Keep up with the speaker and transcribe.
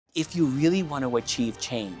If you really want to achieve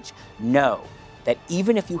change, know that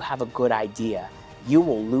even if you have a good idea, you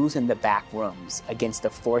will lose in the back rooms against the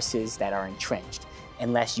forces that are entrenched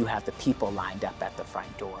unless you have the people lined up at the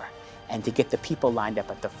front door. And to get the people lined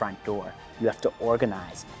up at the front door, you have to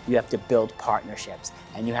organize, you have to build partnerships,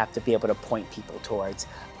 and you have to be able to point people towards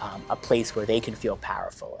a place where they can feel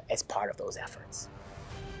powerful as part of those efforts.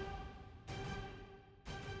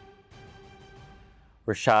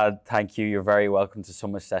 Rashad, thank you. You're very welcome to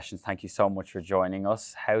Summer Sessions. Thank you so much for joining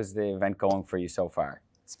us. How's the event going for you so far?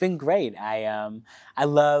 It's been great. I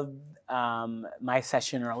loved my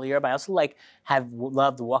session earlier, but I also have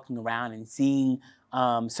loved walking around and seeing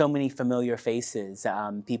so many familiar faces,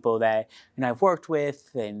 people that I've worked with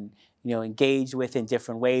and engaged with in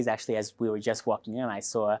different ways. Actually, as we were just walking in, I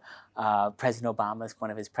saw President Obama's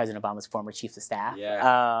former chief of staff,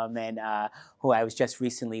 and who I was just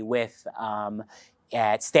recently with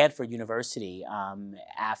at Stanford University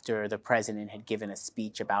after the president had given a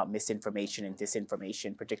speech about misinformation and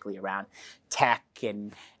disinformation, particularly around tech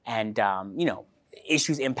and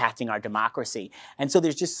issues impacting our democracy. And so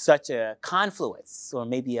there's just such a confluence, or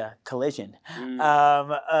maybe a collision,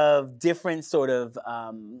 of different sort of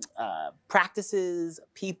practices,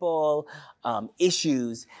 people,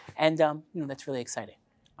 issues, and that's really exciting.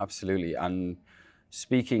 Absolutely. And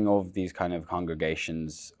speaking of these kind of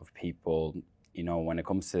congregations of people, when it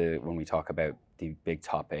comes to, when we talk about the big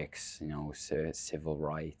topics, civil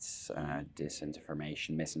rights,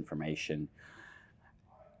 disinformation, misinformation,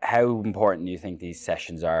 how important do you think these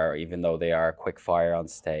sessions are, even though they are quick fire on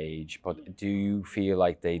stage? But do you feel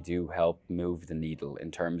like they do help move the needle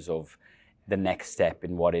in terms of the next step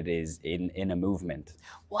in what it is in a movement?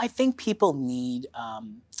 Well, I think people need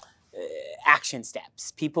action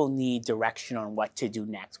steps. People need direction on what to do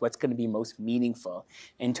next, what's going to be most meaningful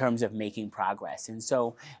in terms of making progress. And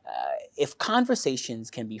so if conversations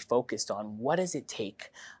can be focused on what does it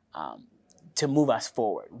take to move us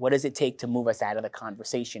forward, what does it take to move us out of the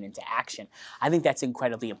conversation into action, I think that's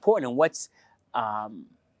incredibly important. And what's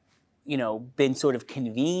been sort of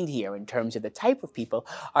convened here in terms of the type of people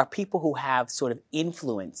are people who have sort of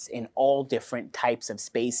influence in all different types of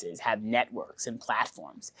spaces, have networks and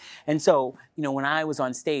platforms. And so, when I was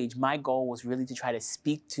on stage, my goal was really to try to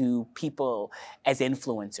speak to people as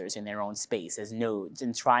influencers in their own space, as nodes,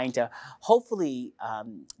 and trying to hopefully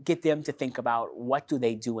get them to think about what do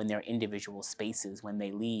they do in their individual spaces when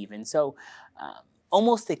they leave. And so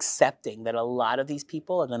almost accepting that a lot of these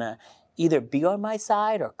people are going to either be on my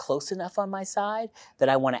side or close enough on my side that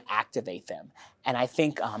I want to activate them. And I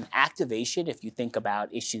think activation, if you think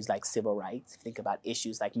about issues like civil rights, think about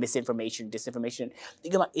issues like misinformation, disinformation,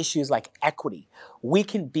 think about issues like equity. We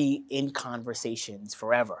can be in conversations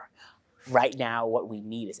forever. Right now, what we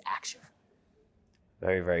need is action.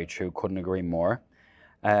 Very, very true. Couldn't agree more.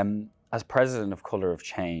 As president of Color of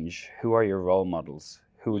Change, who are your role models?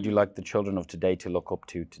 Who would you like the children of today to look up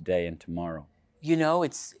to today and tomorrow?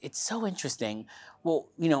 It's so interesting. Well,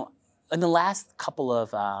 in the last couple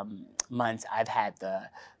of months, I've had the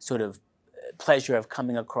sort of pleasure of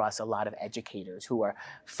coming across a lot of educators who are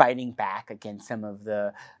fighting back against some of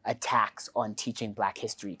the attacks on teaching Black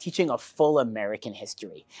history, teaching a full American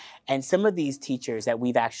history. And some of these teachers that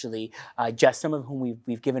we've actually, some of whom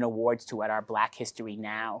we've given awards to at our Black History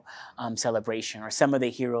Now celebration, are some of the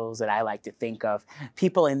heroes that I like to think of.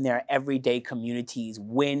 People in their everyday communities,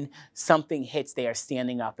 when something hits, they are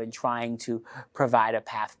standing up and trying to provide a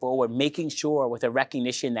path forward, making sure with a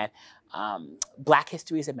recognition that Black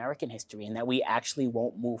history is American history, and that we actually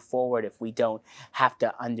won't move forward if we don't have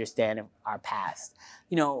to understand our past.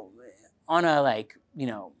 On a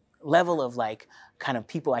level of kind of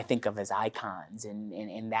people I think of as icons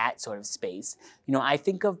in that sort of space. I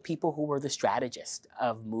think of people who were the strategists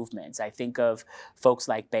of movements. I think of folks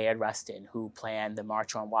like Bayard Rustin, who planned the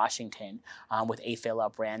March on Washington with A.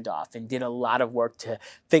 Philip Randolph, and did a lot of work to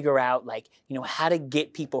figure out how to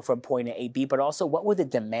get people from point A to B, but also what were the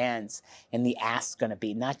demands and the asks going to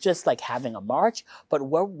be, not just having a march, but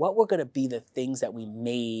what were going to be the things that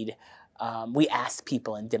we asked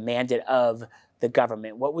people and demanded of the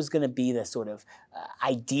government, what was going to be the sort of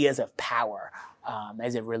ideas of power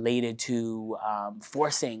as it related to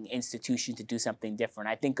forcing institutions to do something different.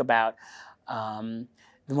 I think about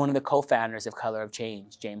one of the co-founders of Color of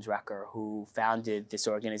Change, James Rucker, who founded this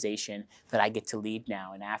organization that I get to lead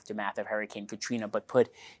now in aftermath of Hurricane Katrina, but put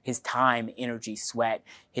his time, energy, sweat,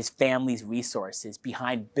 his family's resources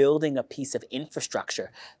behind building a piece of infrastructure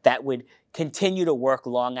that would continue to work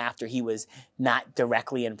long after he was not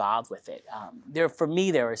directly involved with it. For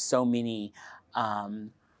me, there are so many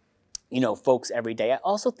folks every day. I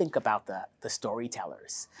also think about the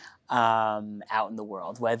storytellers. out in the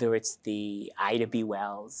world, whether it's the Ida B.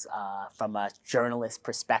 Wells from a journalist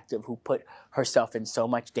perspective who put herself in so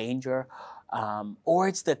much danger, or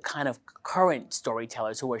it's the kind of current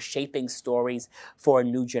storytellers who are shaping stories for a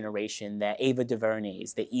new generation, the Ava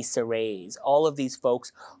DuVernays, the Issa Raes, all of these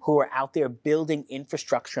folks who are out there building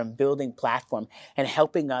infrastructure and building platform and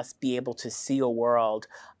helping us be able to see a world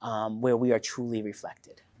where we are truly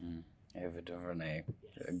reflected. Ava DuVernay,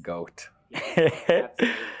 a Yes. goat.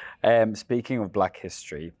 Absolutely. Speaking of Black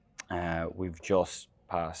history, we've just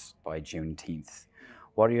passed by Juneteenth.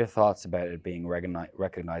 What are your thoughts about it being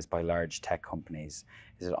recognized by large tech companies?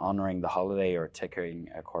 Is it honoring the holiday or ticking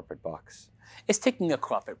a corporate box? It's ticking a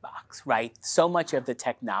corporate box, right? So much of the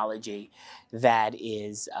technology that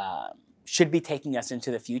is should be taking us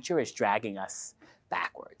into the future is dragging us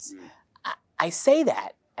backwards. I say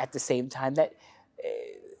that at the same time that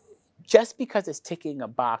just because it's ticking a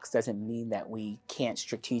box doesn't mean that we can't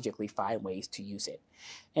strategically find ways to use it.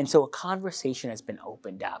 And so a conversation has been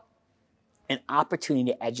opened up. An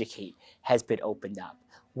opportunity to educate has been opened up.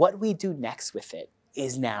 What we do next with it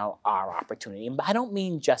is now our opportunity. And I don't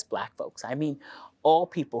mean just Black folks. I mean all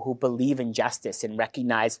people who believe in justice and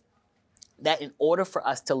recognize that in order for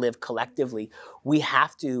us to live collectively, we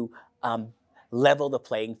have to level the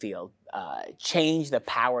playing field, change the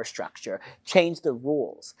power structure, change the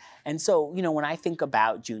rules. And so, when I think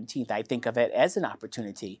about Juneteenth, I think of it as an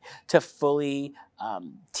opportunity to fully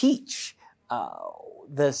teach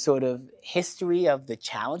the sort of history of the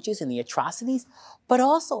challenges and the atrocities, but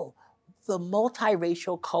also the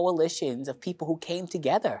multiracial coalitions of people who came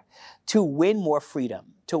together to win more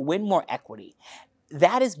freedom, to win more equity.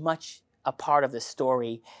 That is much a part of the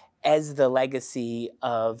story as the legacy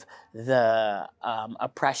of the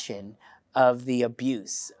oppression, of the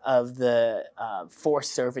abuse, of the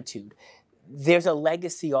forced servitude. There's a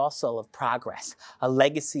legacy also of progress, a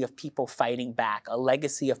legacy of people fighting back, a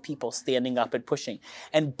legacy of people standing up and pushing.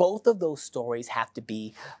 And both of those stories have to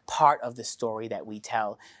be part of the story that we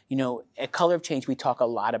tell. At Color of Change, we talk a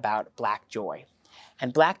lot about Black joy.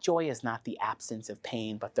 And Black joy is not the absence of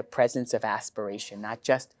pain, but the presence of aspiration, not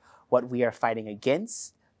just what we are fighting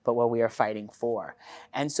against, but what we are fighting for.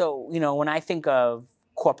 And so, when I think of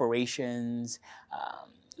corporations,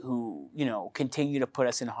 who continue to put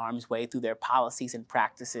us in harm's way through their policies and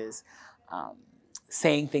practices,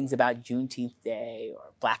 saying things about Juneteenth Day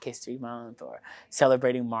or Black History Month or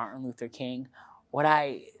celebrating Martin Luther King, what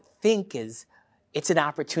I think is it's an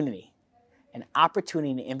opportunity, and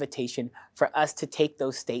an invitation for us to take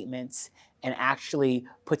those statements and actually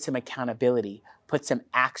put some accountability, put some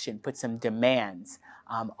action, put some demands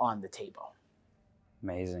on the table.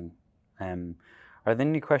 Amazing. Are there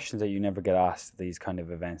any questions that you never get asked at these kind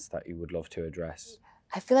of events that you would love to address?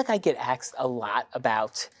 I feel like I get asked a lot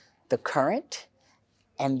about the current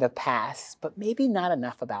and the past, but maybe not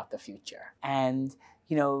enough about the future. And,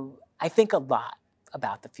 I think a lot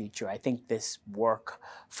about the future. I think this work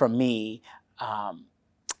for me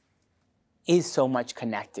is so much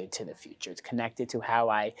connected to the future. It's connected to how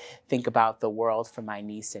I think about the world for my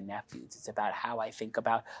niece and nephews. It's about how I think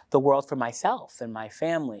about the world for myself and my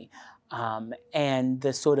family. And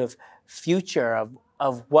the sort of future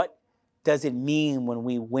of what does it mean when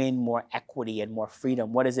we win more equity and more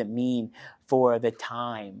freedom? What does it mean for the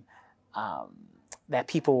time that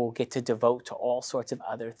people will get to devote to all sorts of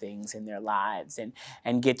other things in their lives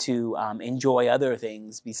and get to enjoy other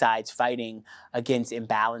things besides fighting against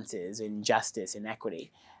imbalances, injustice, and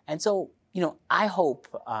equity? And so, I hope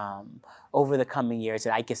over the coming years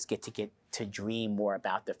that I just get to dream more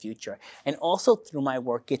about the future, and also through my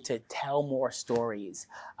work get to tell more stories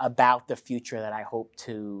about the future that I hope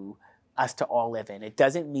us to all live in. It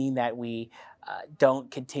doesn't mean that we don't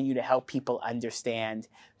continue to help people understand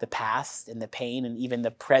the past and the pain and even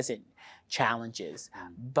the present challenges,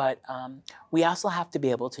 but we also have to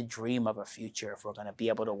be able to dream of a future if we're going to be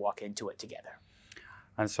able to walk into it together.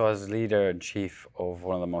 And so as leader and chief of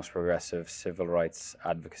one of the most progressive civil rights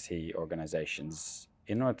advocacy organizations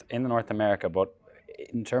in North America, but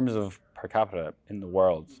in terms of per capita in the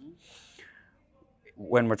world,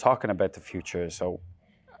 when we're talking about the future, so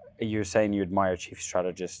you're saying you admire chief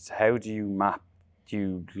strategists. How do you map? Do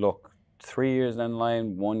you look 3 years down the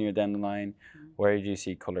line, 1 year down the line? Where do you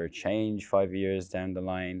see color change 5 years down the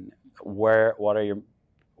line? What are your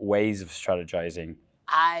ways of strategizing?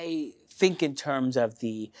 I think in terms of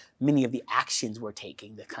many of the actions we're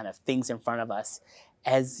taking, the kind of things in front of us,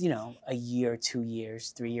 as a year, 2 years,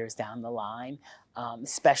 3 years down the line,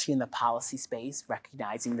 especially in the policy space,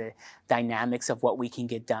 recognizing the dynamics of what we can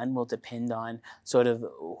get done will depend on sort of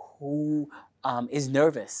who is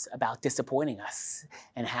nervous about disappointing us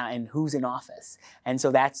and who's in office. And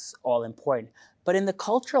so that's all important. But in the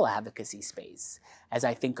cultural advocacy space, as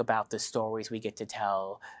I think about the stories we get to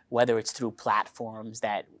tell, whether it's through platforms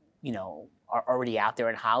that, are already out there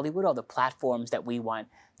in Hollywood or the platforms that we want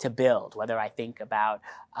to build, whether I think about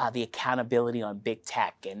the accountability on big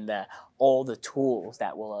tech and all the tools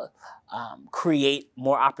that will create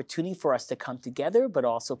more opportunity for us to come together, but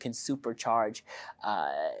also can supercharge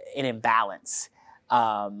an imbalance,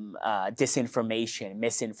 disinformation,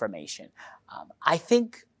 misinformation. I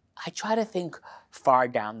try to think far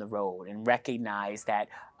down the road and recognize that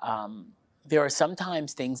there are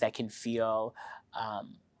sometimes things that can feel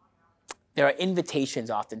there are invitations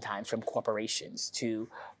oftentimes from corporations to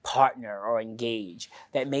partner or engage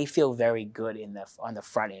that may feel very good on the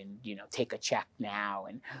front end. Take a check now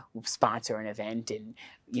and we'll sponsor an event and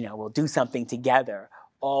we'll do something together,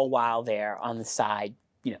 all while they're on the side,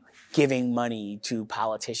 giving money to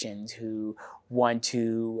politicians who want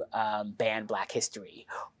to ban Black history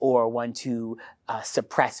or want to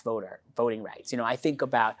suppress voting rights. I think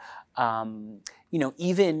about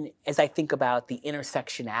even as I think about the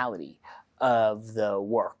intersectionality of the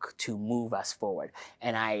work to move us forward.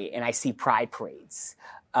 And I see pride parades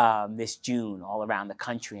this June all around the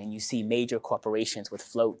country, and you see major corporations with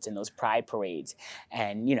floats in those pride parades,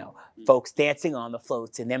 and folks dancing on the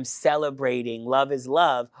floats and them celebrating love is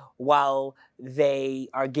love while they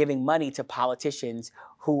are giving money to politicians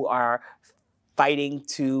who are fighting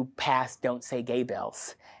to pass Don't Say Gay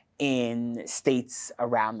bills in states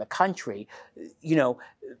around the country.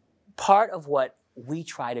 Part of what we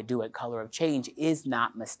try to do at Color of Change is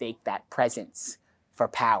not mistake that presence for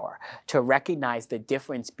power, to recognize the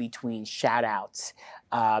difference between shout outs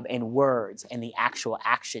and words and the actual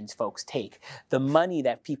actions folks take. The money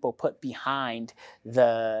that people put behind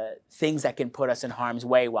the things that can put us in harm's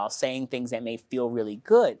way while saying things that may feel really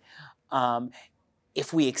good.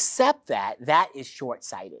 If we accept that, that is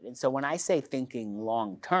short-sighted. And so when I say thinking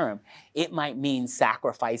long-term, it might mean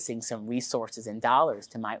sacrificing some resources and dollars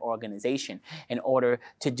to my organization in order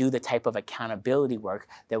to do the type of accountability work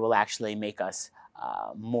that will actually make us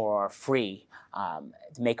more free,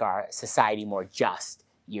 to make our society more just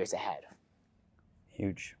years ahead.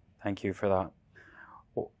 Huge. Thank you for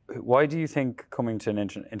that. Why do you think coming to an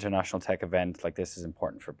international tech event like this is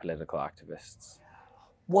important for political activists?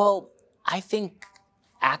 Well, I think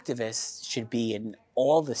activists should be in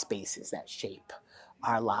all the spaces that shape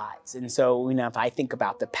our lives. And so, if I think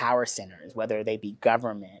about the power centers, whether they be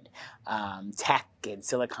government, tech in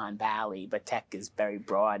Silicon Valley, but tech is very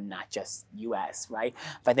broad, not just US, right?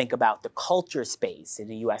 If I think about the culture space, in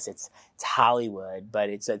the US it's Hollywood, but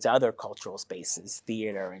it's other cultural spaces,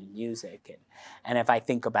 theater and music. And if I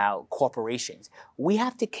think about corporations, we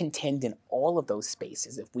have to contend in all of those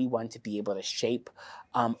spaces if we want to be able to shape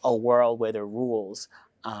a world where the rules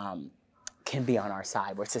can be on our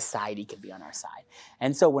side, where society can be on our side.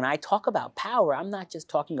 And so when I talk about power, I'm not just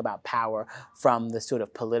talking about power from the sort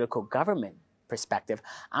of political government perspective.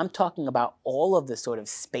 I'm talking about all of the sort of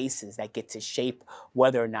spaces that get to shape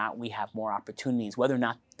whether or not we have more opportunities, whether or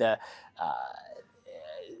not the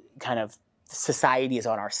kind of society is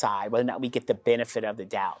on our side, whether or not we get the benefit of the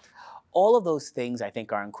doubt. All of those things I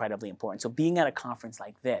think are incredibly important. So being at a conference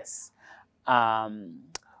like this,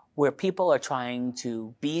 where people are trying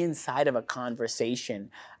to be inside of a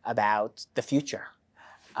conversation about the future.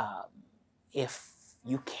 If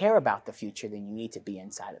you care about the future, then you need to be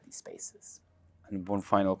inside of these spaces. And one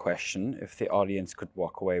final question. If the audience could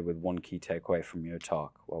walk away with one key takeaway from your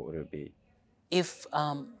talk, what would it be? If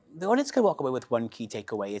the audience could walk away with one key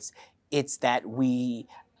takeaway, it's that we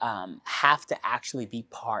have to actually be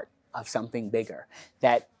part of something bigger.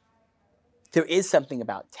 That there is something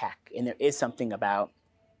about tech, and there is something about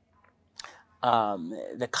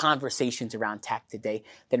the conversations around tech today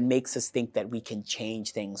that makes us think that we can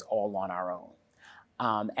change things all on our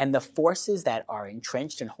own. And the forces that are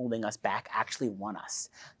entrenched and holding us back actually want us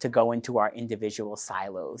to go into our individual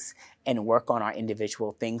silos and work on our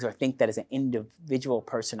individual things, or think that as an individual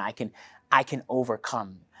person I can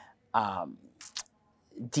overcome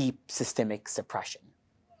deep systemic suppression.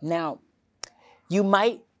 Now, you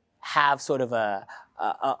might have sort of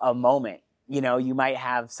a moment. You might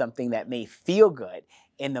have something that may feel good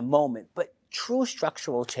in the moment, but true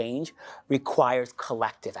structural change requires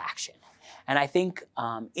collective action. And I think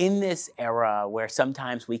in this era where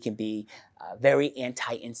sometimes we can be very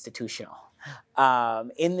anti-institutional,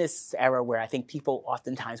 in this era where I think people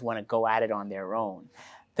oftentimes want to go at it on their own,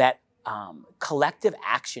 that collective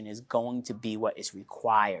action is going to be what is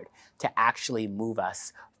required to actually move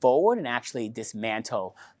us forward and actually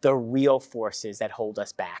dismantle the real forces that hold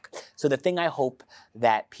us back. So the thing I hope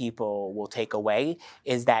that people will take away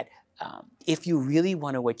is that if you really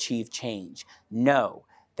want to achieve change, know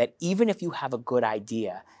that even if you have a good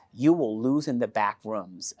idea, you will lose in the back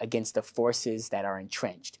rooms against the forces that are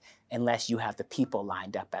entrenched unless you have the people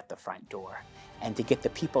lined up at the front door. And to get the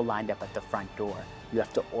people lined up at the front door, you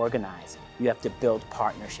have to organize, you have to build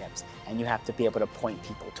partnerships, and you have to be able to point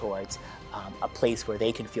people towards a place where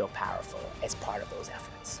they can feel powerful as part of those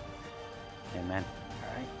efforts. Amen.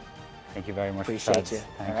 All right. Thank you very much. Appreciate Rashad. you.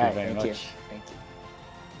 Thank All you right, very thank much. you. Thank you.